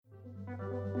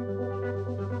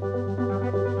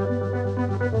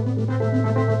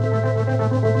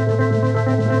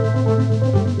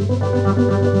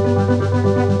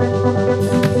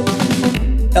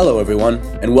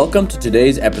everyone, and welcome to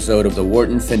today's episode of the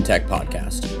Wharton FinTech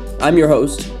Podcast. I'm your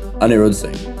host, Anirudh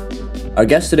Singh. Our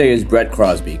guest today is Brett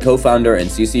Crosby, co-founder and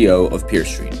CCO of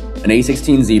PeerStreet, an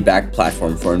A16Z-backed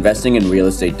platform for investing in real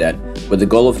estate debt with the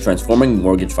goal of transforming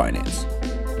mortgage finance.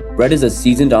 Brett is a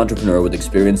seasoned entrepreneur with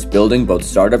experience building both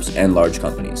startups and large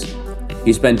companies.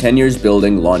 He spent 10 years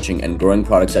building, launching, and growing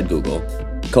products at Google,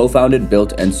 co-founded,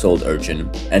 built, and sold Urchin,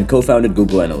 and co-founded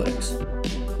Google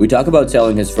Analytics. We talk about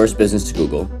selling his first business to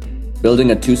Google,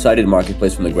 building a two-sided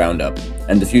marketplace from the ground up,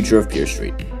 and the future of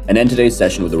PeerStreet, and end today's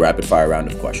session with a rapid-fire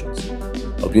round of questions.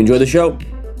 Hope you enjoy the show.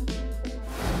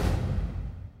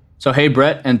 So hey,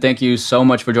 Brett, and thank you so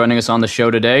much for joining us on the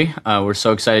show today. We're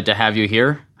so excited to have you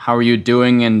here. How are you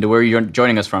doing, and where are you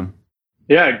joining us from?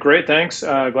 Yeah, great. Thanks.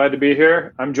 Glad to be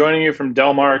here. I'm joining you from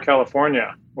Del Mar,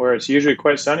 California, where it's usually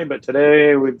quite sunny, but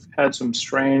today we've had some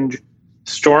strange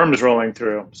storms rolling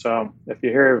through. So if you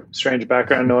hear strange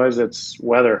background noise, it's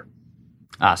weather.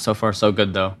 So far so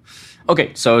good though.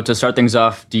 Okay, so to start things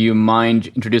off, do you mind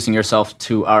introducing yourself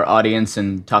to our audience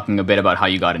and talking a bit about how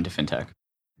you got into fintech?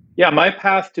 Yeah, my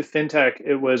path to fintech,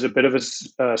 it was a bit of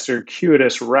a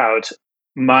circuitous route.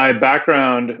 My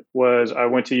background was I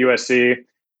went to USC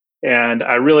and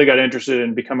I really got interested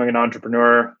in becoming an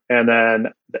entrepreneur. And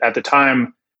then at the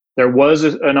time, there was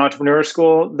an entrepreneur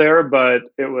school there, but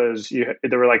there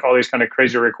were like all these kind of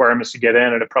crazy requirements to get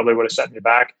in, and it probably would have set me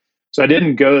back. So I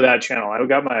didn't go that channel. I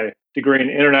got my degree in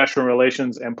international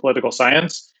relations and political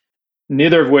science,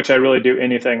 neither of which I really do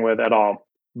anything with at all.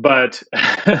 But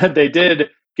they did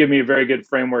give me very good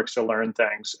frameworks to learn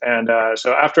things. And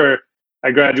so after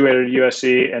I graduated at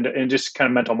USC and just kind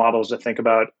of mental models to think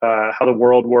about how the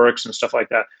world works and stuff like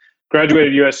that,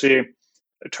 graduated USC.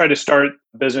 I tried to start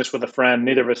a business with a friend.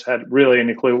 Neither of us had really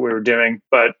any clue what we were doing,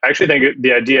 but I actually think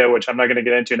the idea, which I'm not going to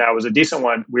get into now, was a decent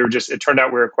one. It turned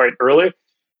out we were quite early,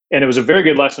 and it was a very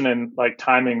good lesson in like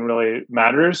timing really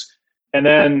matters. And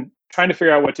then trying to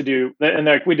figure out what to do. And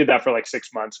like we did that for like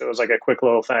 6 months. It was like a quick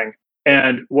little thing.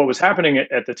 And what was happening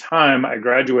at the time I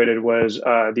graduated was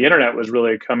the internet was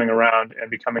really coming around and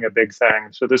becoming a big thing.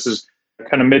 So this is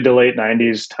kind of mid to late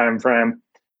 90s timeframe.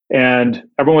 And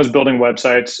everyone was building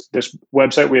websites. This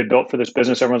website we had built for this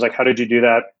business, everyone's like, how did you do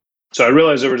that? So I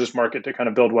realized there was this market to kind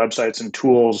of build websites and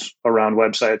tools around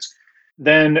websites.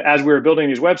 Then as we were building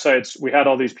these websites, we had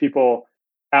all these people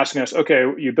asking us, okay,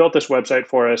 you built this website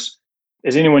for us.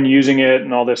 Is anyone using it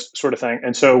and all this sort of thing?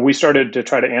 And so we started to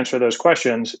try to answer those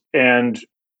questions. And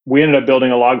we ended up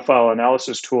building a log file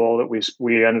analysis tool that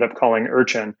we ended up calling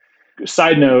Urchin.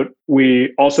 Side note,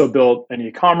 we also built an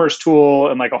e-commerce tool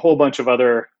and like a whole bunch of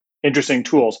other interesting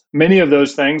tools. Many of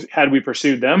those things, had we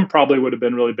pursued them, probably would have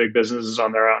been really big businesses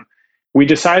on their own. We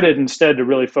decided instead to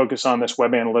really focus on this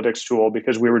web analytics tool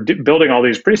because we were building all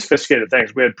these pretty sophisticated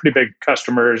things. We had pretty big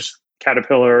customers,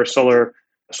 Caterpillar,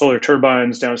 Solar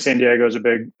Turbines down in San Diego is a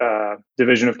big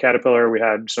division of Caterpillar. We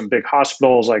had some big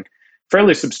hospitals, like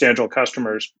fairly substantial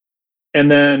customers. And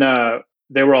then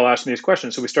they were all asking these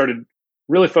questions. So we started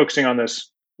really focusing on this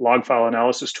log file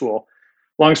analysis tool.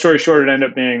 Long story short, it ended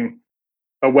up being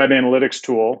a web analytics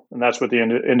tool, and that's what the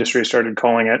industry started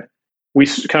calling it. We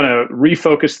kind of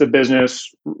refocused the business,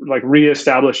 like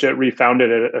reestablished it, refounded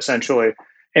it essentially,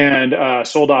 and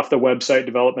sold off the website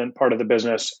development part of the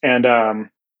business and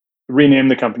renamed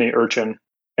the company Urchin.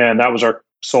 And that was our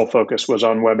sole focus, was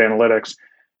on web analytics.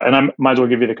 And I might as well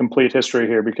give you the complete history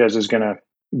here because it's going to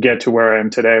get to where I am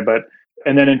today.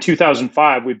 And then in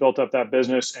 2005, we built up that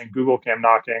business and Google came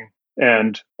knocking.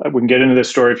 And we can get into this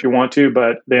story if you want to,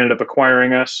 but they ended up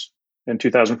acquiring us in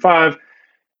 2005.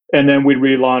 And then we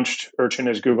relaunched Urchin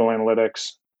as Google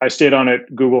Analytics. I stayed on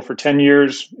at Google for 10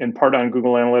 years, in part on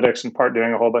Google Analytics, in part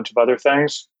doing a whole bunch of other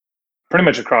things, pretty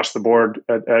much across the board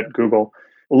at Google.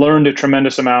 Learned a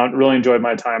tremendous amount, really enjoyed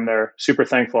my time there. Super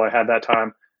thankful I had that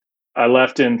time. I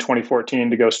left in 2014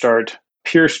 to go start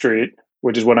PeerStreet,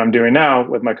 which is what I'm doing now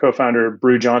with my co-founder,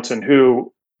 Brew Johnson,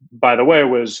 who, by the way,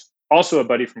 was also a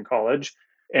buddy from college.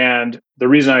 And the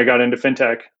reason I got into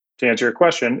fintech, to answer your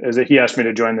question, is that he asked me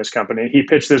to join this company. He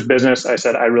pitched this business. I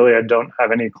said, I don't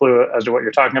have any clue as to what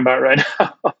you're talking about right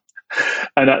now.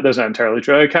 And that's not entirely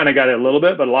true. I kind of got it a little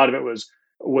bit, but a lot of it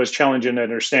was challenging to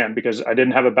understand because I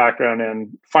didn't have a background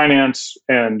in finance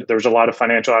and there was a lot of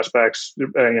financial aspects.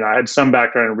 I had some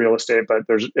background in real estate, but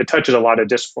it touches a lot of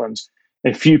disciplines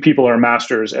and few people are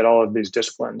masters at all of these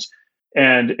disciplines.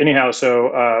 And anyhow,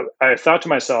 so I thought to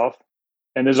myself,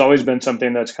 and there's always been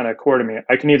something that's kind of core to me,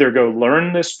 I can either go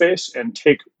learn this space and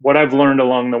take what I've learned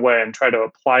along the way and try to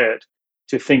apply it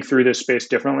to think through this space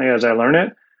differently as I learn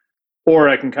it, or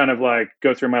I can kind of like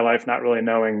go through my life not really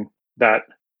knowing that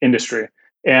industry.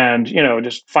 And,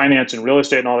 just finance and real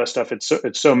estate and all that stuff,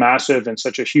 it's so massive and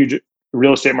such a huge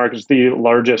real estate market is the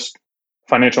largest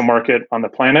financial market on the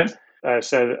planet. I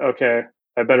said, okay,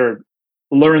 I better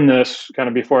learn this kind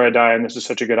of before I die. And this is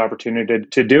such a good opportunity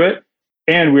to do it.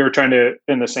 And we were trying to,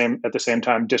 at the same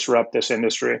time, disrupt this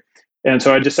industry. And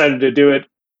so I decided to do it.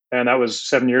 And that was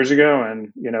 7 years ago.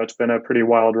 And, it's been a pretty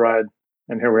wild ride.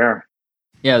 And here we are.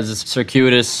 Yeah, it's a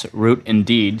circuitous route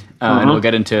indeed. And we'll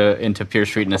get into Peer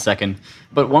Street in a second.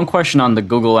 But one question on the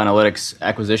Google Analytics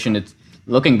acquisition, it's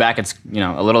looking back, it's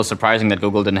a little surprising that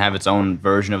Google didn't have its own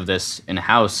version of this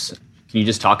in-house. Can you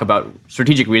just talk about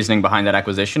strategic reasoning behind that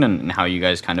acquisition and how you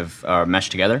guys kind of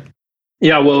meshed together?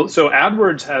 Yeah, well, so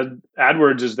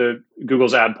AdWords is the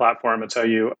Google's ad platform. It's how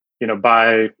you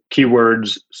buy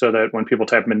keywords so that when people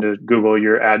type them into Google,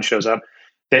 your ad shows up.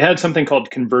 They had something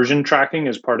called conversion tracking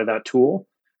as part of that tool,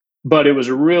 but it was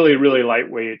a really, really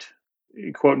lightweight,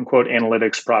 quote unquote,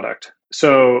 analytics product.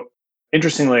 So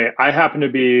interestingly, I happened to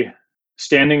be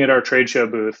standing at our trade show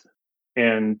booth,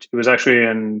 and it was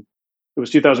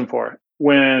 2004,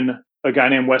 when a guy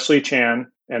named Wesley Chan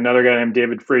and another guy named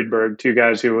David Friedberg, two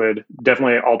guys who would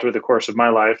definitely alter the course of my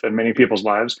life and many people's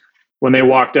lives, when they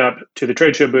walked up to the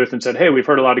trade show booth and said, "Hey, we've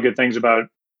heard a lot of good things about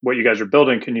what you guys are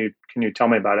building. Can you tell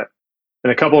me about it?"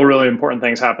 And a couple of really important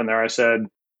things happened there. I said,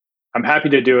 "I'm happy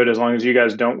to do it as long as you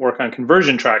guys don't work on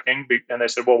conversion tracking." And they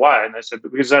said, "Well, why?" And I said,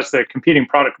 "Because that's the competing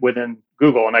product within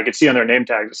Google." And I could see on their name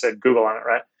tags, it said Google on it,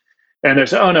 right? And they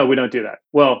said, "Oh, no, we don't do that."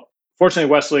 Well,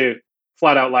 fortunately, Wesley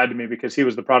flat out lied to me because he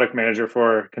was the product manager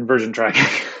for conversion tracking.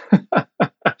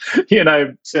 He and I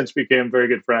since became very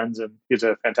good friends, and he's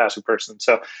a fantastic person.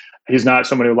 So he's not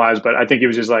someone who lies, but I think he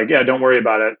was just like, "Yeah, don't worry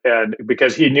about it." And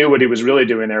because he knew what he was really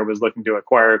doing there was looking to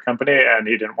acquire a company, and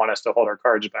he didn't want us to hold our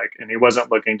cards back, and he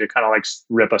wasn't looking to kind of like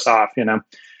rip us off, And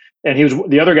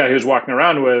the other guy he was walking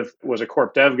around with was a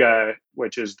corp dev guy,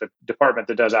 which is the department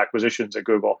that does acquisitions at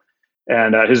Google.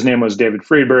 And his name was David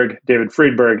Friedberg. David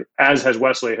Friedberg, as has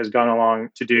Wesley, has gone along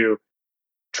to do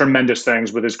tremendous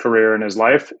things with his career and his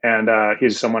life. And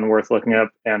he's someone worth looking up.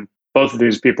 And both of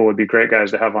these people would be great guys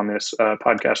to have on this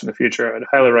podcast in the future. I'd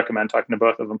highly recommend talking to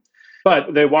both of them.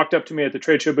 But they walked up to me at the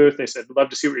trade show booth. They said, "Love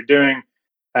to see what you're doing."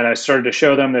 And I started to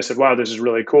show them. They said, "Wow, this is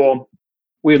really cool.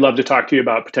 We'd love to talk to you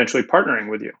about potentially partnering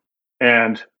with you."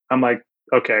 And I'm like,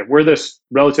 okay, we're this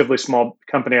relatively small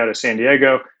company out of San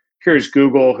Diego. Here's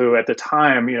Google, who at the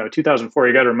time, 2004,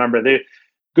 you got to remember,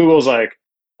 Google's like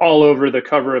all over the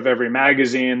cover of every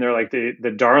magazine. They're like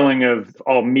the darling of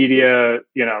all media.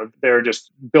 They're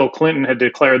just, Bill Clinton had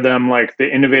declared them like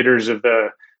the innovators of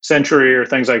the century or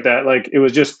things like that. Like, it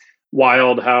was just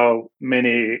wild how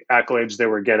many accolades they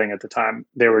were getting at the time.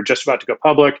 They were just about to go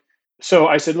public. So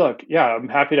I said, "Look, yeah, I'm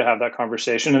happy to have that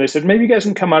conversation." And they said, "Maybe you guys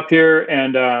can come up here."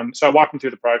 And so I walked them through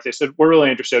the product. They said, "We're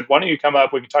really interested. Why don't you come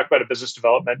up? We can talk about a business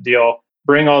development deal,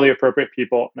 bring all the appropriate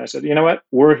people." And I said, "You know what?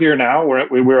 We're here now.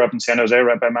 We were up in San Jose,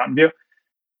 right by Mountain View."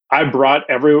 I brought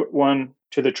everyone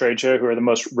to the trade show who are the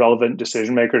most relevant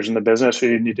decision makers in the business who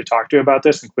you need to talk to about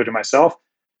this, including myself,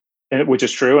 which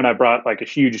is true. And I brought like a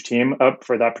huge team up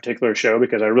for that particular show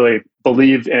because I really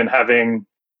believed in having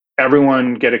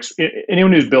everyone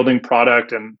anyone who's building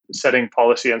product and setting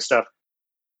policy and stuff,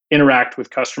 interact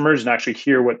with customers and actually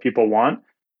hear what people want.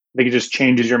 I think it just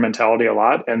changes your mentality a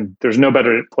lot. And there's no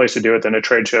better place to do it than a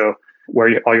trade show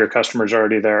where all your customers are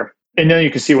already there. And then you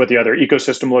can see what the other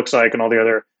ecosystem looks like and all the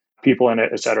other people in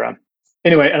it, et cetera.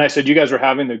 Anyway, and I said, "You guys were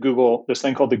having this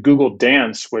thing called the Google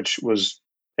Dance," which was,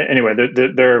 anyway,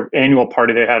 their annual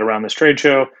party they had around this trade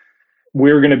show.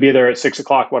 "We're going to be there at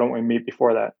 6:00. Why don't we meet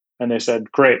before that?" And they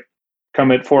said, "Great.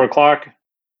 Come at 4:00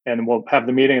 and we'll have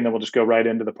the meeting and then we'll just go right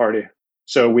into the party."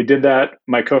 So we did that.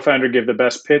 My co-founder gave the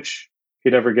best pitch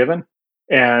he'd ever given,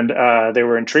 and they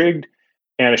were intrigued.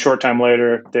 And a short time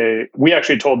later, we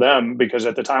actually told them, because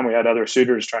at the time we had other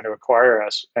suitors trying to acquire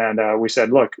us. And we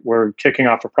said, "Look, we're kicking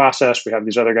off a process. We have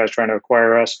these other guys trying to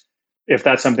acquire us. If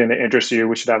that's something that interests you,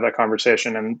 we should have that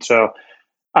conversation." And so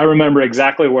I remember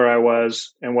exactly where I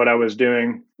was and what I was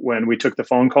doing when we took the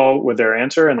phone call with their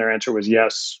answer. And their answer was,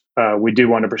 "Yes, we do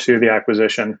want to pursue the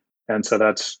acquisition." And so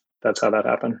that's how that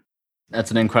happened.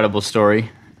 That's an incredible story.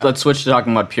 Let's switch to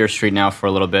talking about Peer Street now for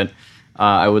a little bit.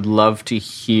 I would love to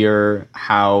hear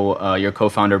how your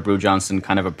co-founder, Brew Johnson,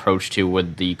 kind of approached you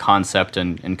with the concept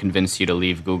and convinced you to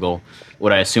leave Google.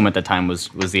 What I assume at the time was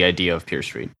the idea of Peer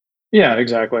Street. Yeah,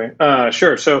 exactly.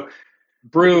 Sure. So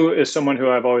Brew is someone who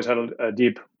I've always had a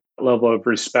deep level of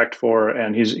respect for.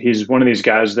 And he's one of these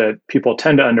guys that people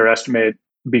tend to underestimate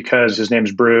because his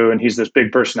name's Brew and he's this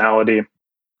big personality,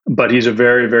 but he's a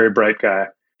very, very bright guy.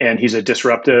 And he's a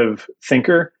disruptive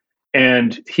thinker.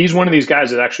 And he's one of these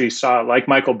guys that actually saw, like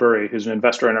Michael Burry, who's an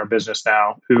investor in our business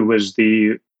now, who was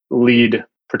the lead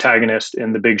protagonist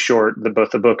in The Big Short,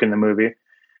 both the book and the movie.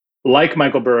 Like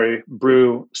Michael Burry,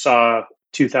 Brew saw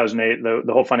 2008,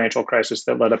 the whole financial crisis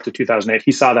that led up to 2008.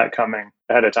 He saw that coming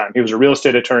ahead of time. He was a real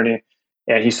estate attorney,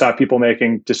 and he saw people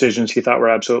making decisions he thought were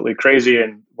absolutely crazy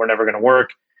and were never going to work.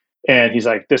 And he's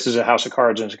like, this is a house of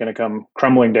cards and it's going to come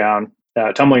tumbling down.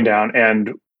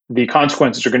 And the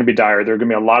consequences are going to be dire. There are going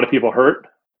to be a lot of people hurt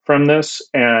from this,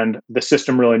 and the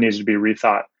system really needs to be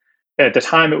rethought. At the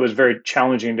time, it was very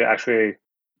challenging to actually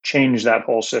change that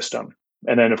whole system.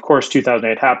 And then, of course,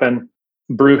 2008 happened.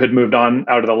 Brew had moved on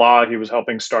out of the law. He was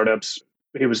helping startups.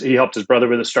 He helped his brother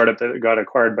with a startup that got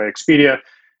acquired by Expedia.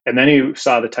 And then he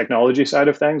saw the technology side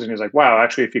of things, and he was like, wow,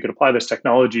 actually, if you could apply this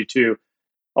technology to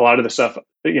a lot of the stuff,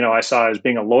 I saw as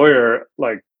being a lawyer,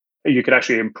 like you could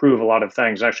actually improve a lot of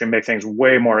things, actually make things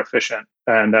way more efficient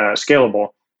and scalable.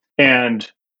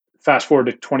 And fast forward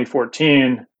to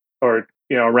 2014 or,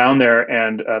 around there,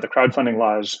 and the crowdfunding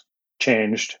laws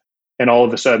changed. And all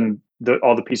of a sudden,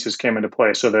 all the pieces came into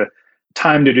play. So the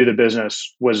time to do the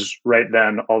business was right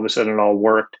then. All of a sudden, it all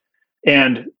worked.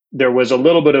 And there was a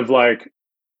little bit of like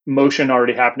motion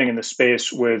already happening in the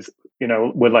space with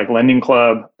like Lending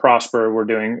Club, Prosper. We're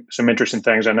doing some interesting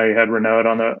things. I know you had Renaud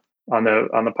on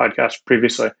the podcast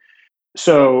previously.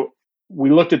 So we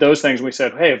looked at those things and we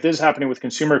said, hey, if this is happening with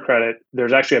consumer credit,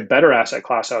 there's actually a better asset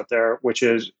class out there, which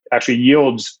is actually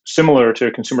yields similar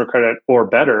to consumer credit or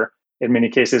better in many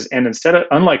cases. And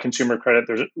unlike consumer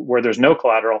credit, where there's no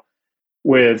collateral,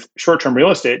 with short-term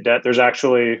real estate debt, there's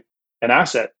actually an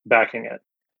asset backing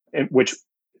it, which,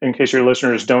 in case your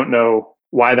listeners don't know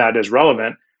why that is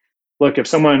relevant, look, if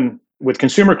someone with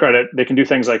consumer credit, they can do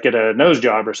things like get a nose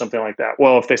job or something like that.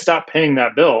 Well, if they stop paying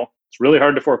that bill, it's really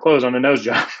hard to foreclose on a nose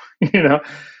job,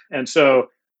 And so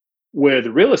with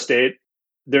real estate,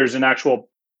 there's an actual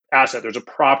asset. There's a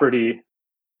property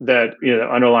that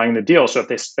underlying the deal. So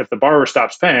if the borrower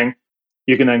stops paying,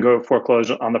 you can then go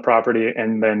foreclose on the property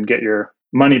and then get your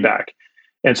money back.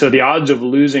 And so the odds of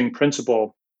losing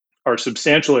principal are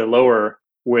substantially lower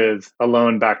with a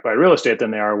loan backed by real estate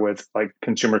than they are with like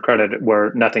consumer credit,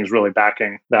 where nothing's really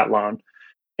backing that loan.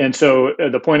 And so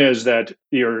the point is that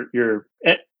you're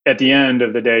at the end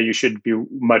of the day, you should be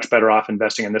much better off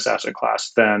investing in this asset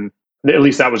class than, at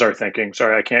least that was our thinking.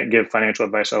 Sorry, I can't give financial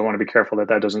advice. So I want to be careful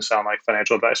that doesn't sound like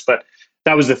financial advice, but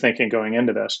that was the thinking going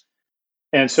into this.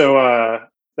 And so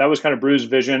that was kind of Brew's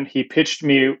vision. He pitched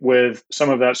me with some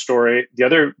of that story. The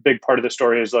other big part of the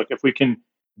story is, look, if we can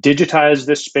digitize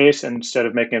this space instead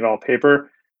of making it all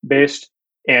paper based,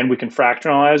 and we can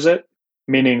fractionalize it,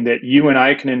 meaning that you and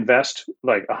I can invest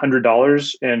like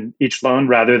 $100 in each loan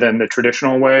rather than the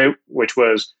traditional way, which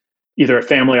was either a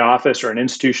family office or an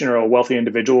institution or a wealthy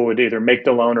individual would either make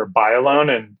the loan or buy a loan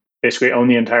and basically own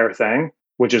the entire thing,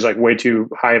 which is like way too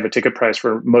high of a ticket price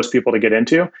for most people to get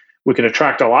into. We could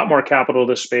attract a lot more capital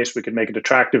to this space. We could make it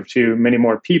attractive to many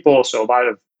more people. So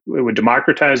it would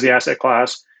democratize the asset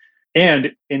class.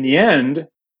 And in the end,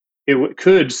 it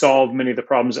could solve many of the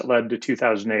problems that led to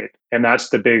 2008. And that's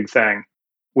the big thing,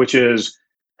 which is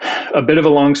a bit of a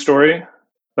long story.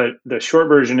 But the short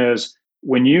version is,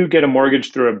 when you get a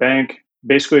mortgage through a bank,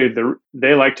 basically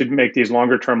they like to make these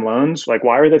longer term loans. Like,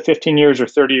 why are they 15 years or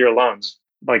 30-year loans?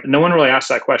 Like, no one really asks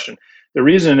that question. The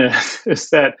reason is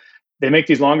that they make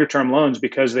these longer term loans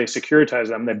because they securitize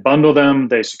them. They bundle them,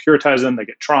 they securitize them, they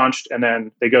get tranched, and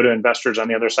then they go to investors on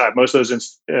the other side. Most of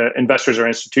those investors are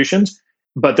institutions,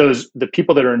 but the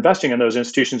people that are investing in those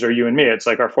institutions are you and me. It's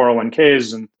like our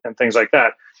 401ks and things like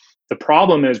that. The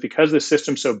problem is, because the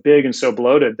system's so big and so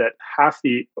bloated, that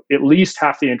at least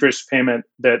half the interest payment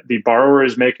that the borrower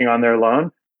is making on their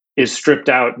loan is stripped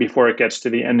out before it gets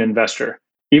to the end investor.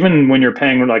 Even when you're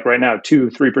paying, like right now,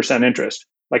 2-3% interest,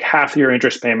 like half your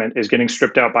interest payment is getting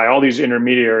stripped out by all these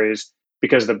intermediaries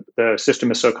because the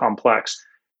system is so complex.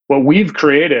 What we've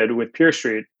created with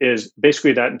PeerStreet is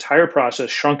basically that entire process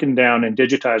shrunken down and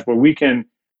digitized, where we can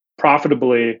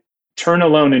profitably turn a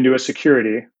loan into a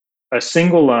security, a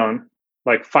single loan,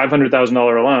 like $500,000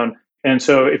 loan. And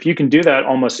so if you can do that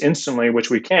almost instantly, which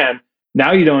we can,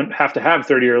 now you don't have to have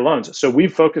 30-year loans. So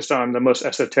we've focused on the most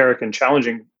esoteric and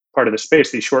challenging part of the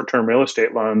space, these short-term real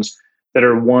estate loans that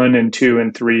are 1 and 2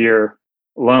 and 3 year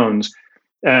loans.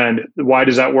 And why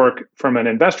does that work from an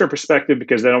investor perspective?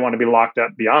 Because they don't want to be locked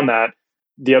up beyond that.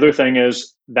 The other thing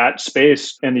is that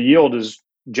space and the yield is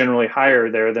generally higher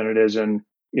there than it is in,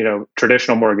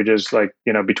 traditional mortgages, like,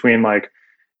 between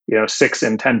 6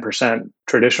 and 10%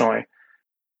 traditionally,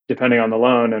 depending on the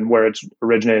loan and where it's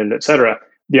originated, et cetera.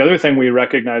 The other thing we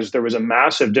recognized, there was a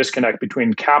massive disconnect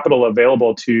between capital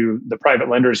available to the private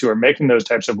lenders who are making those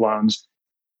types of loans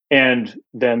and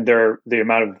then the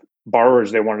amount of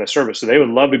borrowers they wanted to service. So they would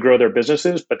love to grow their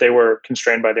businesses, but they were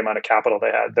constrained by the amount of capital they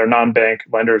had. They're non-bank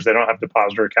lenders, they don't have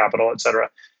depositor capital, et cetera.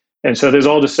 And so there's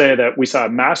all to say that we saw a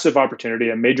massive opportunity,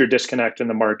 a major disconnect in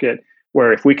the market,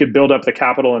 where if we could build up the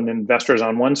capital and investors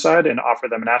on one side and offer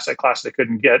them an asset class they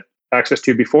couldn't get access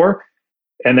to before,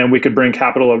 and then we could bring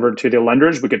capital over to the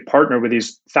lenders. We could partner with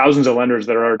these thousands of lenders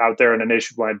that are out there on a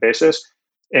nationwide basis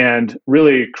and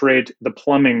really create the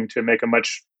plumbing to make a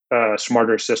much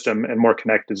smarter system and more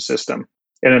connected system.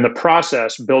 And in the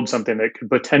process, build something that could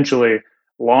potentially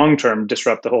long-term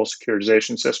disrupt the whole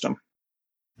securitization system.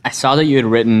 I saw that you had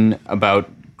written about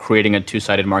creating a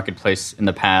two-sided marketplace in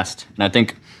the past. And I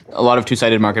think a lot of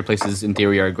two-sided marketplaces in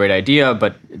theory are a great idea,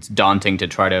 but it's daunting to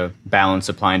try to balance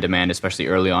supply and demand, especially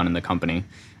early on in the company.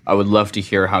 I would love to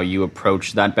hear how you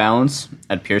approach that balance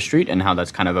at PeerStreet and how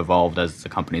that's kind of evolved as the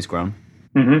company's grown.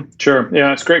 Mm-hmm. Sure.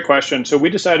 Yeah, it's a great question. So we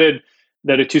decided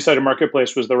that a two-sided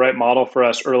marketplace was the right model for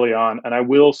us early on. And I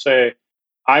will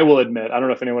admit, I don't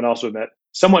know if anyone else will admit,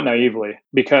 somewhat naively,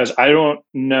 because I don't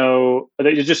know,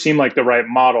 it just seemed like the right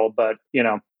model, but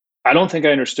I don't think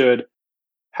I understood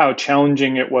how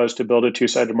challenging it was to build a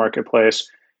two-sided marketplace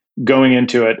going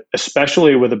into it,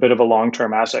 especially with a bit of a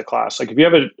long-term asset class. Like if you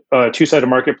have a two-sided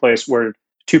marketplace where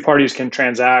two parties can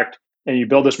transact and you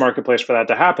build this marketplace for that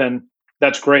to happen,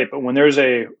 that's great. But when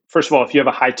first of all, if you have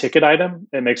a high ticket item,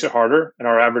 it makes it harder. And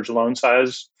our average loan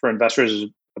size for investors is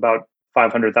about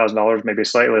 $500,000, maybe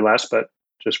slightly less, but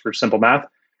just for simple math.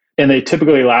 And they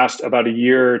typically last about a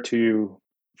year to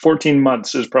 14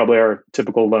 months is probably our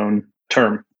typical loan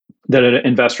term that an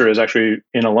investor is actually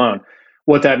in a loan.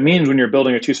 What that means when you're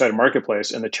building a two-sided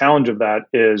marketplace, and the challenge of that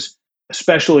is,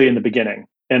 especially in the beginning,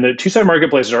 and the two-sided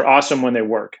marketplaces are awesome when they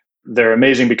work. They're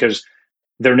amazing because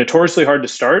they're notoriously hard to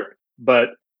start, but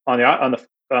on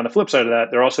the flip side of that,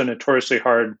 they're also notoriously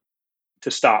hard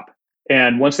to stop.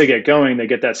 And once they get going, they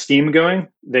get that steam going,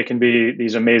 they can be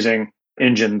these amazing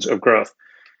engines of growth.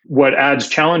 What adds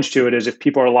challenge to it is if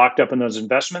people are locked up in those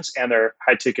investments and they're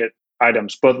high ticket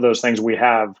items, both of those things we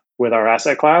have with our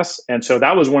asset class. And so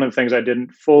that was one of the things I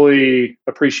didn't fully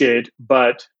appreciate,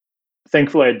 but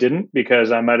thankfully I didn't,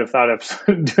 because I might have thought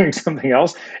of doing something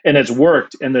else, and it's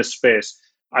worked in this space.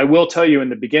 I will tell you in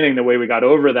the beginning, the way we got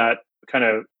over that kind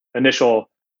of initial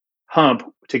hump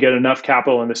to get enough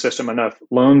capital in the system, enough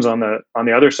loans on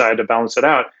the other side to balance it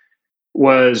out,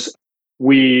 was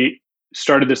we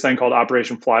started this thing called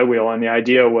Operation Flywheel. And the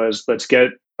idea was, let's get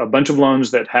a bunch of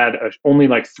loans that had only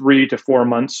like 3 to 4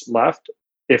 months left,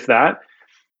 if that,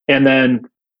 and then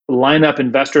line up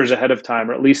investors ahead of time,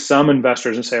 or at least some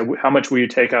investors, and say, how much will you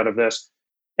take out of this?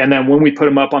 And then when we put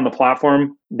them up on the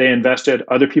platform, they invested,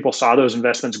 other people saw those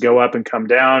investments go up and come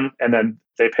down, and then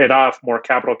they paid off, more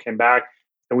capital came back.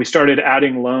 And we started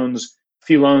adding loans, a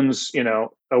few loans,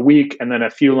 a week, and then a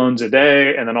few loans a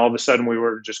day. And then all of a sudden we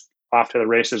were just off to the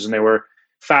races, and they were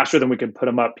faster than we could put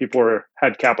them up. People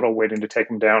had capital waiting to take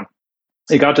them down.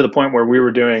 It got to the point where we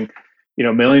were doing,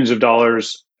 millions of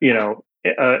dollars,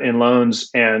 in loans,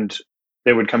 and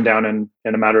they would come down in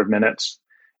a matter of minutes.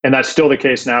 And that's still the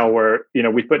case now, where,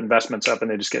 we put investments up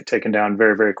and they just get taken down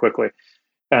very, very quickly.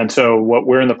 And so what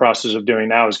we're in the process of doing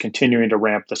now is continuing to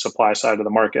ramp the supply side of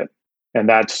the market. And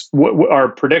that's what our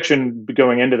prediction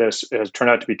going into this has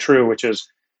turned out to be true, which is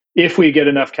if we get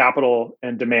enough capital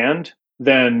and demand,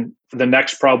 then the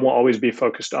next problem will always be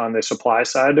focused on the supply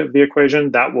side of the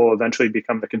equation. That will eventually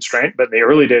become the constraint. But in the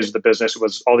early days of the business, it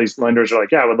was all these lenders are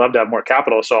like, yeah, I would love to have more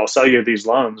capital, so I'll sell you these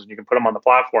loans and you can put them on the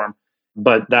platform.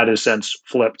 But that has since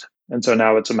flipped. And so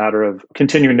now it's a matter of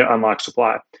continuing to unlock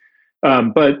supply.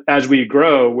 But as we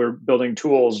grow, we're building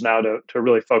tools now to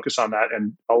really focus on that.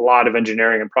 And a lot of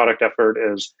engineering and product effort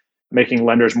is making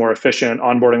lenders more efficient,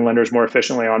 onboarding lenders more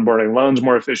efficiently, onboarding loans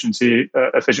more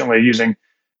efficiently, using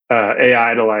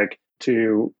AI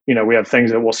we have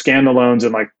things that will scan the loans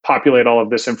and populate all of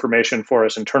this information for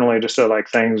us internally, just so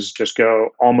things just go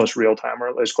almost real time,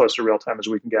 or as close to real time as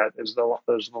we can get is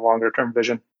the longer term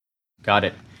vision. Got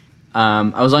it.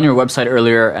 I was on your website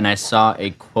earlier and I saw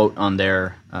a quote on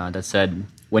there that said,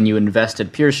 when you invest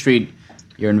at PeerStreet,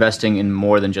 you're investing in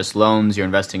more than just loans, you're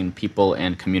investing in people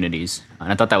and communities.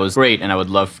 And I thought that was great, and I would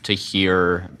love to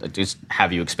just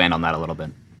have you expand on that a little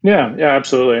bit. Yeah,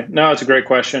 absolutely. No, it's a great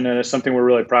question, and it's something we're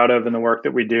really proud of in the work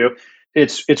that we do.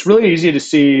 It's really easy to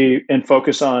see and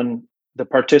focus on the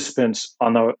participants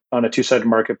on a two-sided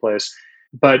marketplace,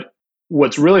 but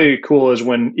what's really cool is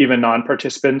when even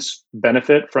non-participants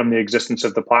benefit from the existence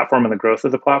of the platform and the growth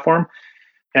of the platform.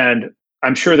 And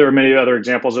I'm sure there are many other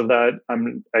examples of that.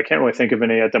 I can't really think of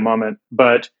any at the moment.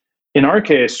 But in our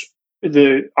case,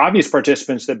 the obvious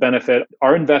participants that benefit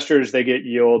are investors. They get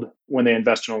yield when they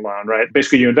invest in a loan, right?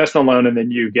 Basically, you invest in a loan and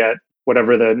then you get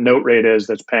whatever the note rate is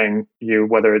that's paying you,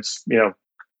 whether it's,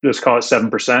 let's call it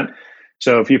 7%.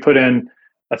 So if you put in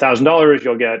 $1,000,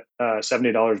 you'll get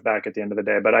 $70 back at the end of the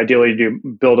day. But ideally, you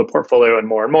build a portfolio and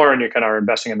more, and you kind of are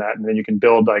investing in that, and then you can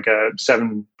build like a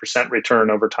 7% return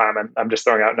over time. And I'm just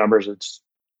throwing out numbers. It's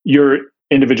your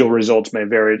individual results may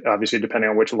vary, obviously, depending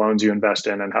on which loans you invest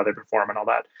in and how they perform and all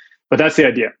that. But that's the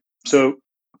idea. So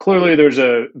clearly, there's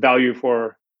a value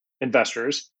for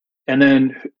investors. And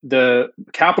then the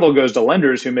capital goes to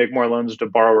lenders who make more loans to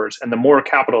borrowers. And the more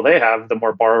capital they have, the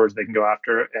more borrowers they can go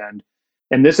after.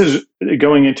 And this is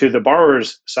going into the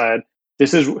borrower's side.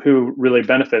 This is who really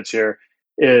benefits here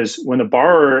is when the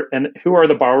borrower, and who are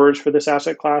the borrowers for this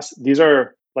asset class? These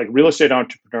are like real estate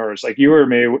entrepreneurs like you or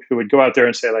me who would go out there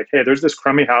and say like, hey, there's this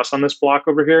crummy house on this block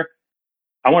over here.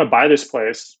 I want to buy this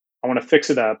place. I want to fix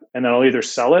it up. And then I'll either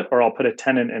sell it or I'll put a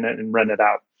tenant in it and rent it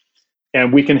out.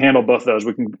 And we can handle both of those.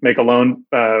 We can make a loan,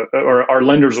 or our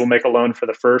lenders will make a loan for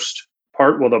the first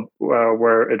part,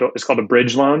 where it's called a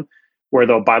bridge loan, where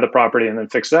they'll buy the property and then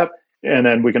fix it up. And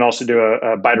then we can also do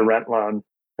a buy-to-rent loan.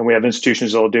 And we have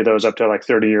institutions that will do those up to like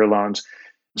 30-year loans.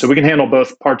 So we can handle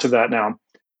both parts of that now.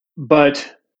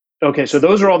 But, okay, so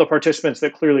those are all the participants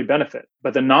that clearly benefit.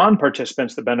 But the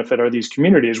non-participants that benefit are these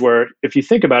communities where, if you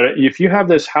think about it, if you have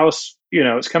this house,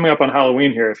 it's coming up on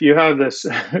Halloween here. If you have this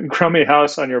crummy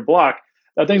house on your block,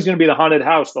 that thing's going to be the haunted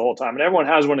house the whole time. And everyone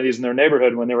has one of these in their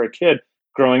neighborhood. When they were a kid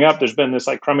growing up, there's been this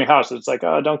like crummy house. It's like,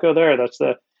 oh, don't go there. That's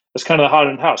kind of the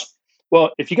haunted house.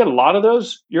 Well, if you get a lot of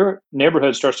those, your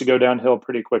neighborhood starts to go downhill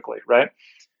pretty quickly, right?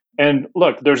 And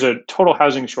look, there's a total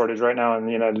housing shortage right now in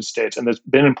the United States, and it's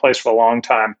been in place for a long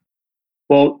time.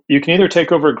 Well, you can either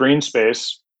take over green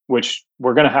space, which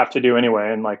we're going to have to do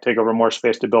anyway, and like take over more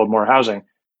space to build more housing,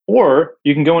 or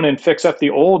you can go in and fix up the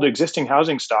old existing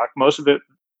housing stock. Most of it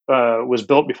was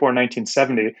built before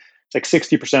 1970. It's like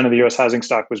 60% of the U.S. housing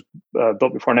stock was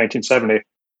built before 1970.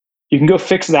 You can go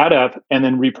fix that up and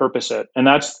then repurpose it. And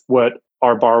that's what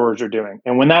our borrowers are doing.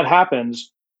 And when that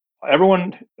happens,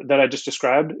 everyone that I just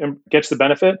described gets the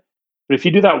benefit. But if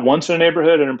you do that once in a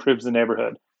neighborhood, it improves the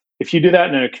neighborhood. If you do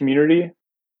that in a community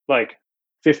like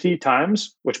 50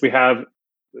 times, which we have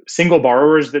single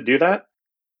borrowers that do that,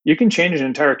 you can change an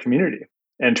entire community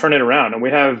and turn it around. And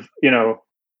we have,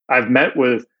 I've met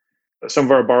with some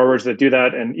of our borrowers that do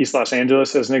that in East Los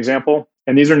Angeles as an example.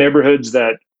 And these are neighborhoods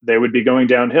that they would be going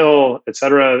downhill, et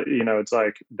cetera. It's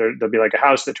like there'll be like a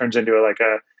house that turns into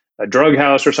a drug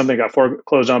house or something, got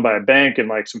foreclosed on by a bank, and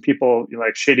like some people,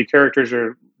 like shady characters,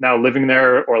 are now living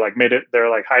there, or like made it their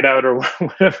like hideout or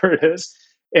whatever it is.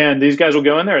 And these guys will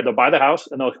go in there, they'll buy the house,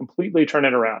 and they'll completely turn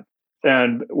it around.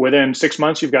 And within 6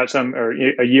 months, you've got or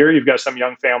a year, you've got some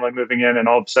young family moving in, and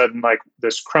all of a sudden, like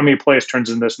this crummy place turns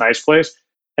into this nice place.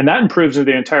 And that improves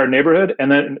the entire neighborhood,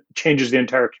 and then changes the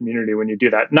entire community when you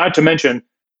do that. Not to mention,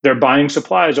 they're buying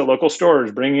supplies at local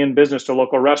stores, bringing in business to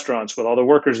local restaurants with all the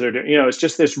workers they're doing. It's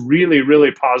just this really,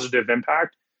 really positive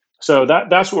impact. So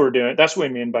that's what we're doing. That's what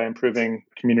we mean by improving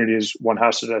communities one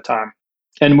house at a time.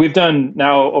 And we've done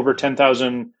now over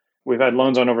 10,000. We've had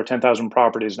loans on over 10,000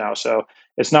 properties now. So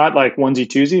it's not like onesie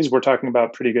twosies. We're talking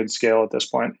about pretty good scale at this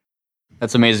point.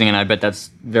 That's amazing. And I bet that's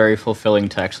very fulfilling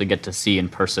to actually get to see in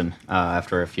person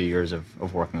after a few years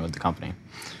of working with the company.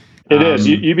 It is.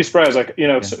 You'd be surprised. Like,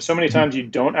 so many times you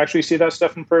don't actually see that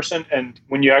stuff in person. And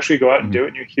when you actually go out and do it,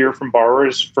 and you hear from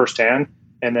borrowers firsthand,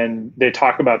 and then they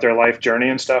talk about their life journey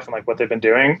and stuff and like what they've been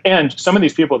doing. And some of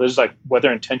these people, this is like what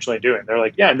they're intentionally doing. They're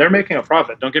like, yeah, they're making a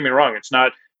profit. Don't get me wrong. It's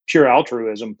not pure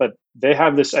altruism, but they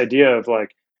have this idea of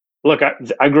like, look,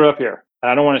 I grew up here.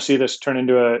 I don't want to see this turn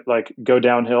into go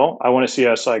downhill. I want to see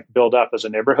us like build up as a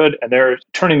neighborhood, and they're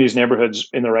turning these neighborhoods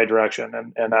in the right direction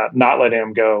and not letting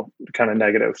them go kind of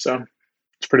negative. So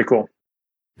it's pretty cool.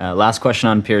 Last question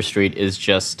on Pierce Street is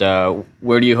just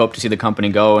where do you hope to see the company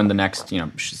go in the next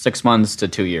 6 months to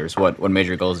 2 years? What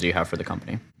major goals do you have for the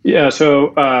company? Yeah,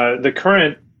 so the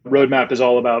current roadmap is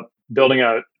all about building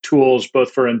out tools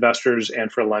both for investors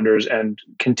and for lenders, and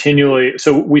continually.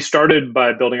 So we started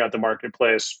by building out the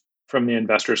marketplace from the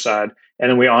investor side, and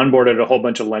then we onboarded a whole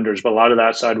bunch of lenders, but a lot of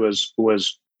that side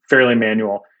was fairly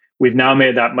manual. We've now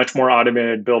made that much more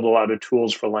automated, build a lot of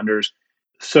tools for lenders.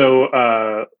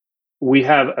 So we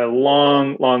have a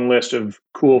long list of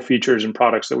cool features and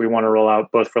products that we want to roll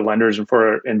out both for lenders and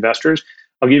for investors.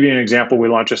 I'll give you an example. We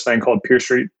launched this thing called Pierce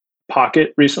Street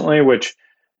Pocket recently, which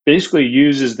basically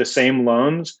uses the same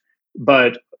loans,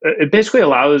 but it basically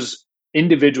allows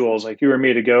individuals like you or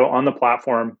me to go on the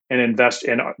platform and invest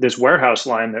in this warehouse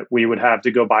line that we would have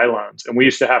to go buy loans. And we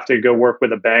used to have to go work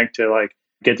with a bank to like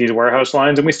get these warehouse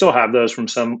lines. And we still have those from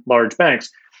some large banks.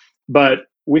 But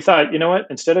we thought, you know what,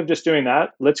 instead of just doing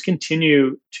that, let's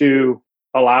continue to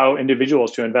allow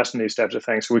individuals to invest in these types of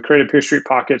things. So we created PeerStreet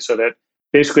Pocket so that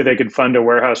basically they could fund a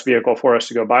warehouse vehicle for us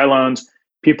to go buy loans.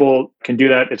 People can do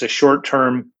that. It's a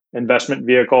short-term investment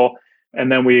vehicle.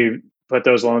 And then we put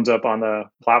those loans up on the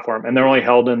platform, and they're only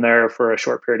held in there for a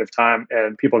short period of time,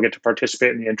 and people get to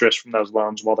participate in the interest from those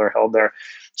loans while they're held there.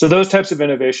 So those types of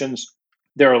innovations,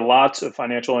 there are lots of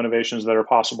financial innovations that are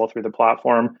possible through the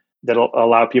platform that'll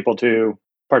allow people to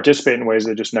participate in ways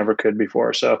they just never could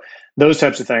before. So those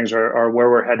types of things are where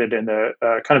we're headed in the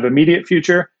kind of immediate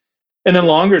future. And then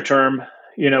longer term,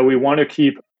 we want to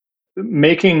keep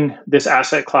making this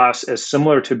asset class as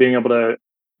similar to being able to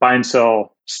buy and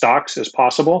sell stocks as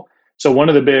possible. So one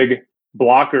of the big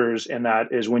blockers in that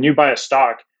is when you buy a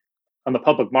stock on the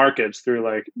public markets through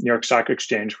like New York Stock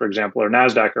Exchange, for example, or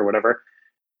NASDAQ or whatever,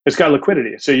 it's got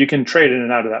liquidity. So you can trade in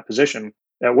and out of that position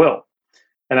at will.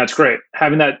 And that's great.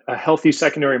 Having a healthy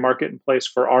secondary market in place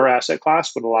for our asset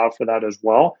class would allow for that as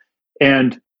well.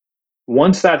 And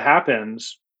once that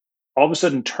happens, all of a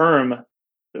sudden term,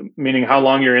 meaning how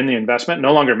long you're in the investment,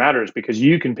 no longer matters because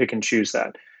you can pick and choose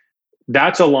that.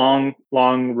 That's a long,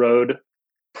 long road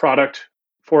product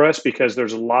for us because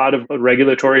there's a lot of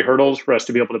regulatory hurdles for us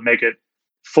to be able to make it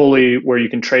fully where you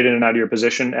can trade in and out of your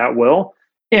position at will.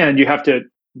 And you have to,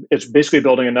 it's basically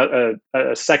building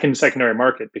a second secondary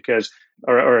market because,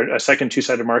 or a second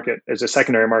two-sided market is a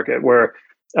secondary market where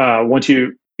once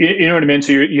you know what I mean?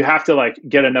 So you have to like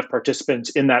get enough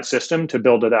participants in that system to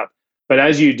build it up. But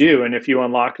as you do, and if you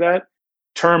unlock that,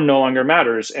 term no longer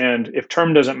matters. And if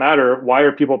term doesn't matter, why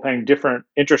are people paying different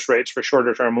interest rates for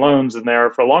shorter term loans than they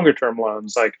are for longer term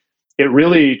loans? Like it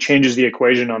really changes the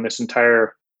equation on this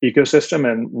entire ecosystem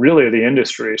and really the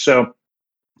industry. So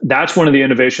that's one of the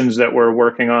innovations that we're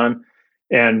working on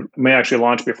and may actually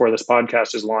launch before this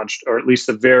podcast is launched, or at least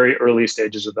the very early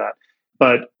stages of that.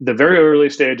 But the very early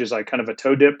stage is like kind of a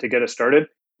toe dip to get us started.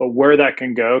 But where that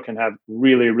can go can have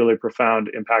really, really profound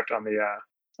impact on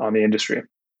the industry.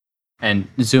 And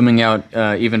zooming out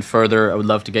even further, I would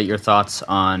love to get your thoughts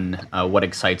on what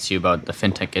excites you about the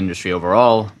fintech industry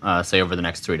overall, say over the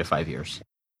next 3 to 5 years.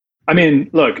 I mean,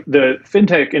 look, the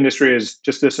fintech industry is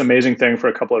just this amazing thing for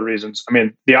a couple of reasons. I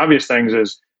mean, the obvious things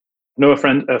is no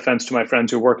offense to my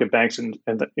friends who work at banks and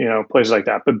places like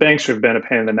that, but banks have been a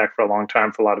pain in the neck for a long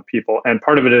time for a lot of people. And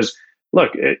part of it is,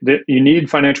 look, you need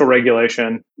financial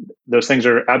regulation. Those things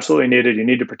are absolutely needed. You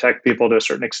need to protect people to a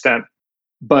certain extent.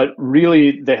 But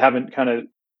really, they haven't kind of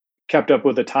kept up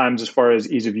with the times as far as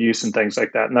ease of use and things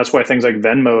like that. And that's why things like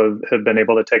Venmo have been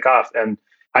able to take off. And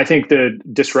I think the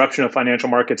disruption of financial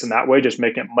markets in that way just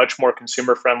make it much more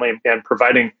consumer friendly and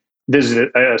providing, this is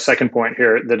a second point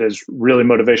here that is really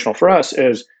motivational for us,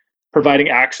 is providing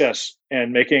access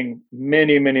and making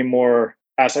many, many more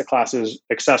asset classes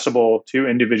accessible to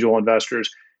individual investors.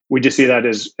 We just see that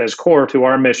as core to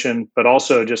our mission, but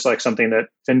also just like something that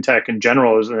fintech in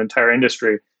general as an entire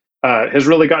industry has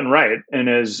really gotten right. And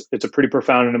it's a pretty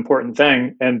profound and important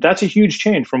thing. And that's a huge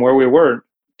change from where we were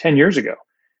 10 years ago.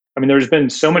 I mean, there's been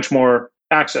so much more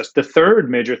access. The third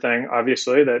major thing,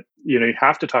 obviously, that you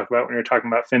have to talk about when you're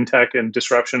talking about fintech and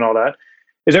disruption, all that,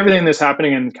 is everything that's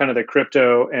happening in kind of the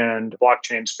crypto and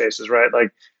blockchain spaces, right?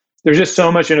 Like there's just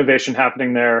so much innovation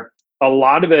happening there. A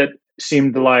lot of it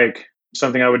seemed like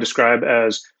something I would describe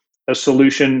as a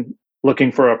solution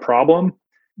looking for a problem.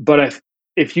 But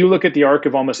if you look at the arc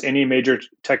of almost any major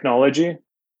technology,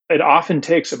 it often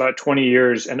takes about 20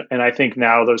 years. And I think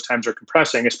now those times are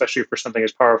compressing, especially for something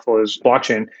as powerful as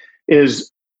blockchain,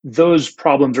 is those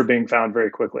problems are being found very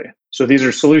quickly. So these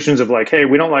are solutions of like, hey,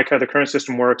 we don't like how the current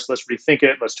system works. Let's rethink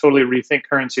it. Let's totally rethink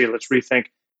currency. Let's rethink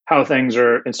how things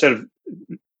are, instead of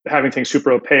having things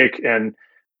super opaque and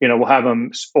we'll have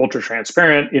them ultra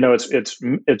transparent.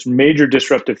 It's major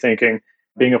disruptive thinking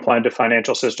being applied to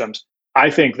financial systems.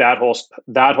 I think that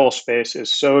whole space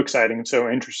is so exciting and so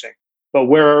interesting. But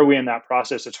where are we in that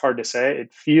process? It's hard to say.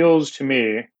 It feels to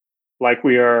me like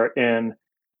we are in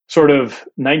sort of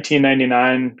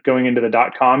 1999 going into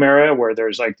the .com era, where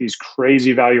there's like these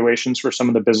crazy valuations for some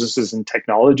of the businesses and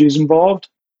technologies involved.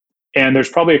 And there's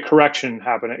probably a correction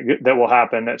happening that will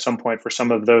happen at some point for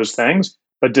some of those things.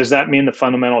 But does that mean the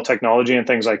fundamental technology and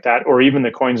things like that, or even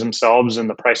the coins themselves and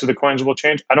the price of the coins will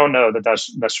change? I don't know that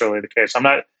that's necessarily the case.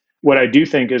 What I do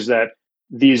think is that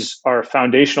these are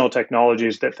foundational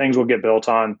technologies that things will get built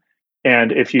on.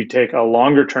 And if you take a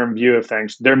longer term view of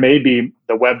things, there may be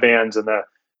the web bands and the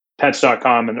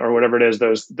pets.com or whatever it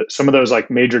is, some of those like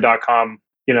major .com,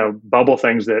 bubble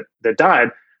things that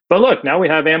died. But look, now we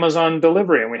have Amazon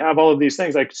delivery and we have all of these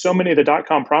things. Like so many of the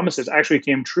 .com promises actually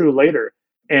came true later.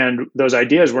 And those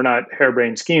ideas were not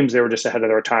harebrained schemes. They were just ahead of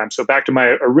their time. So back to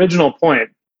my original point,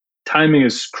 timing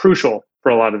is crucial for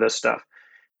a lot of this stuff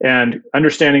and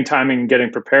understanding timing and getting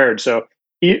prepared. So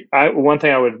one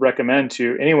thing I would recommend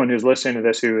to anyone who's listening to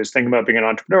this, who is thinking about being an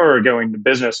entrepreneur or going to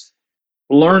business,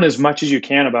 learn as much as you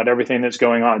can about everything that's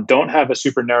going on. Don't have a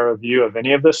super narrow view of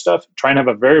any of this stuff. Try and have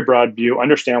a very broad view,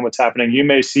 understand what's happening. You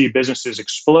may see businesses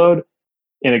explode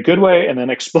in a good way and then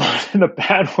explode in a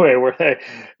bad way where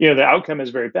the outcome is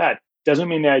very bad. Doesn't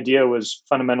mean the idea was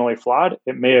fundamentally flawed.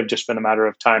 It may have just been a matter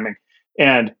of timing.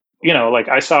 And, like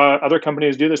I saw other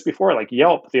companies do this before, like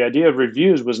Yelp. The idea of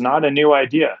reviews was not a new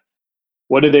idea.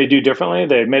 What did they do differently?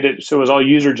 They made it so it was all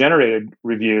user-generated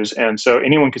reviews. And so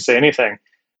anyone could say anything.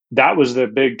 That was the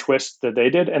big twist that they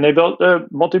did. And they built a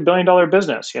multi-billion-dollar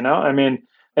business, and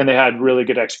they had really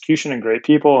good execution and great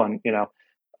people and,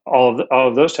 all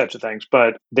of those types of things.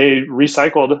 But they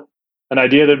recycled an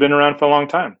idea that had been around for a long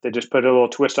time. They just put a little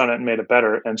twist on it and made it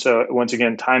better. And so once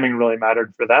again, timing really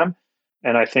mattered for them.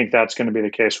 And I think that's going to be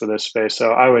the case for this space.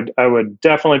 So I would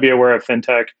definitely be aware of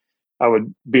fintech. I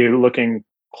would be looking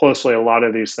closely at a lot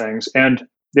of these things. And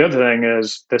the other thing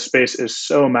is the space is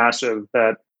so massive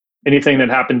that anything that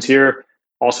happens here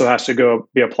also has to go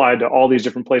be applied to all these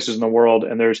different places in the world.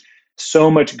 And there's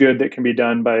so much good that can be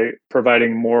done by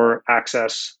providing more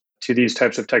access to these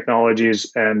types of technologies,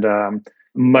 and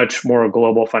much more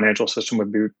global financial system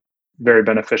would be very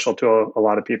beneficial to a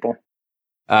lot of people.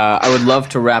 I would love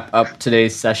to wrap up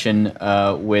today's session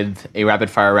with a rapid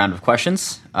fire round of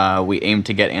questions. We aim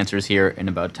to get answers here in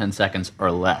about 10 seconds or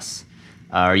less.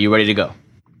 Are you ready to go?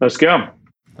 Let's go.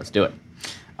 Let's do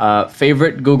it.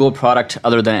 Favorite Google product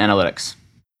other than analytics?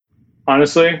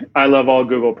 Honestly, I love all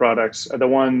Google products. The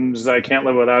ones I can't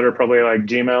live without are probably like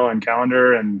Gmail and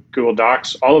Calendar and Google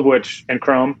Docs, and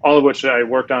Chrome, all of which I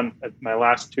worked on at my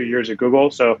last 2 years at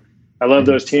Google. So I love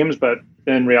those teams, but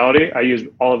in reality, I use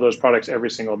all of those products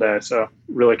every single day. So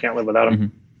really can't live without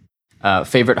them.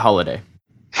 Favorite holiday?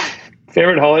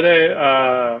 Favorite holiday?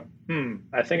 I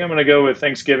think I'm going to go with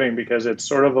Thanksgiving because it's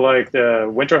sort of like the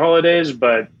winter holidays,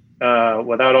 but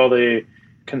without all the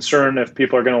concern if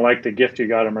people are going to like the gift you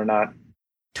got them or not.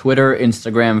 Twitter,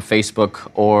 Instagram, Facebook,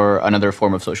 or another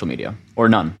form of social media, or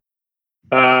none?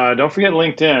 Don't forget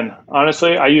LinkedIn.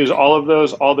 Honestly, I use all of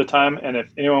those all the time. And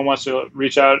if anyone wants to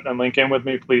reach out and link in with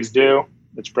me, please do.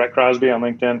 It's Brett Crosby on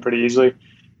LinkedIn pretty easily.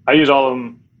 I use all of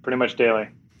them pretty much daily.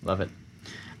 Love it.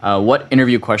 What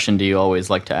interview question do you always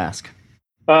like to ask?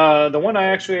 The one I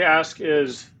actually ask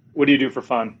is, what do you do for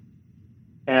fun?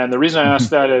 And the reason I ask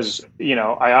that is,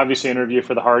 I obviously interview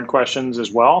for the hard questions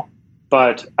as well,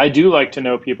 but I do like to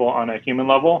know people on a human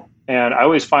level. And I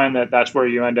always find that that's where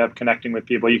you end up connecting with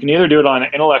people. You can either do it on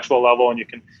an intellectual level and you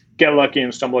can get lucky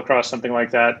and stumble across something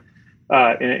like that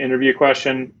in an interview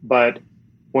question. But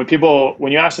when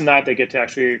you ask them that, they get to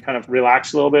actually kind of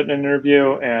relax a little bit in an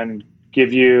interview and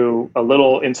give you a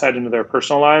little insight into their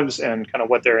personal lives and kind of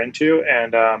what they're into.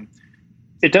 And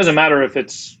it doesn't matter if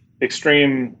it's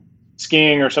extreme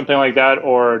skiing or something like that,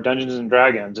 or Dungeons and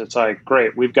Dragons. It's like,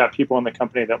 great, we've got people in the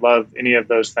company that love any of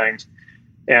those things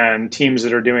and teams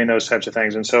that are doing those types of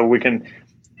things. And so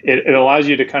it allows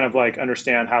you to kind of like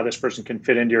understand how this person can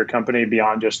fit into your company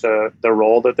beyond just the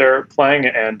role that they're playing.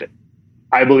 And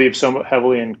I believe so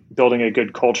heavily in building a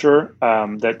good culture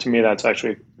that to me, that's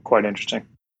actually quite interesting.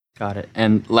 Got it.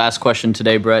 And last question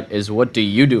today, Brett, is what do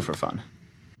you do for fun?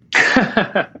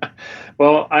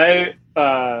 Well, I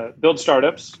build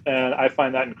startups, and I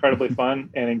find that incredibly fun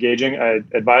and engaging. I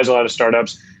advise a lot of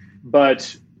startups,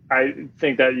 but I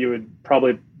think that you would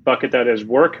probably bucket that as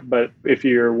work. But if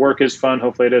your work is fun,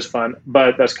 hopefully it is fun.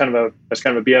 But that's kind of a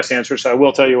BS answer. So I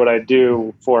will tell you what I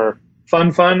do for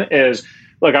fun is,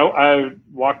 look, I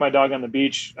walk my dog on the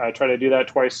beach. I try to do that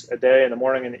twice a day, in the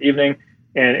morning and the evening.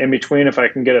 And in between, if I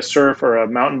can get a surf or a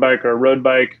mountain bike or a road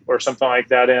bike or something like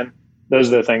that in, those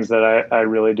are the things that I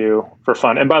really do for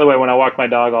fun. And by the way, when I walk my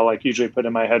dog, I'll usually put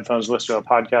in my headphones, listen to a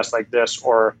podcast like this,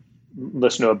 or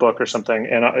listen to a book or something.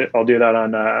 And I'll do that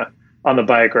on the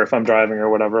bike, or if I'm driving or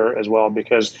whatever as well,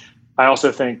 because I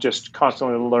also think just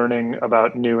constantly learning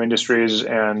about new industries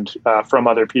and from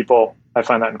other people, I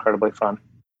find that incredibly fun.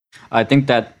 I think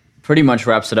that pretty much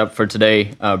wraps it up for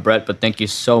today, Brett, but thank you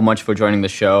so much for joining the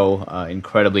show.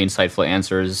 Incredibly insightful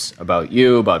answers about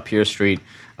you, about PeerStreet,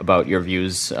 about your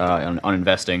views on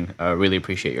investing. Really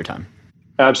appreciate your time.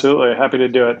 Absolutely. Happy to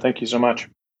do it. Thank you so much.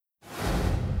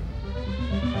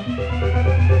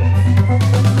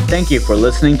 Thank you for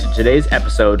listening to today's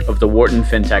episode of the Wharton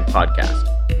FinTech Podcast.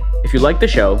 If you like the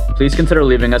show, please consider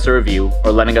leaving us a review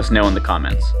or letting us know in the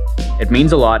comments. It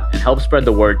means a lot and helps spread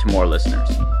the word to more listeners.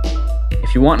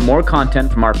 If you want more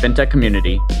content from our FinTech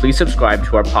community, please subscribe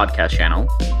to our podcast channel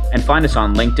and find us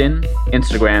on LinkedIn,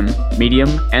 Instagram,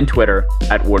 Medium, and Twitter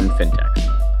at Wharton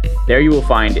FinTech. There you will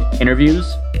find interviews,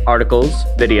 articles,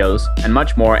 videos, and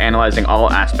much more analyzing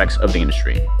all aspects of the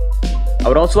industry. I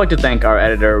would also like to thank our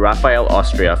editor, Raphael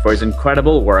Austria, for his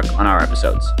incredible work on our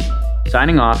episodes.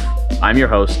 Signing off, I'm your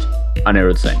host,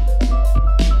 Anirudh Singh.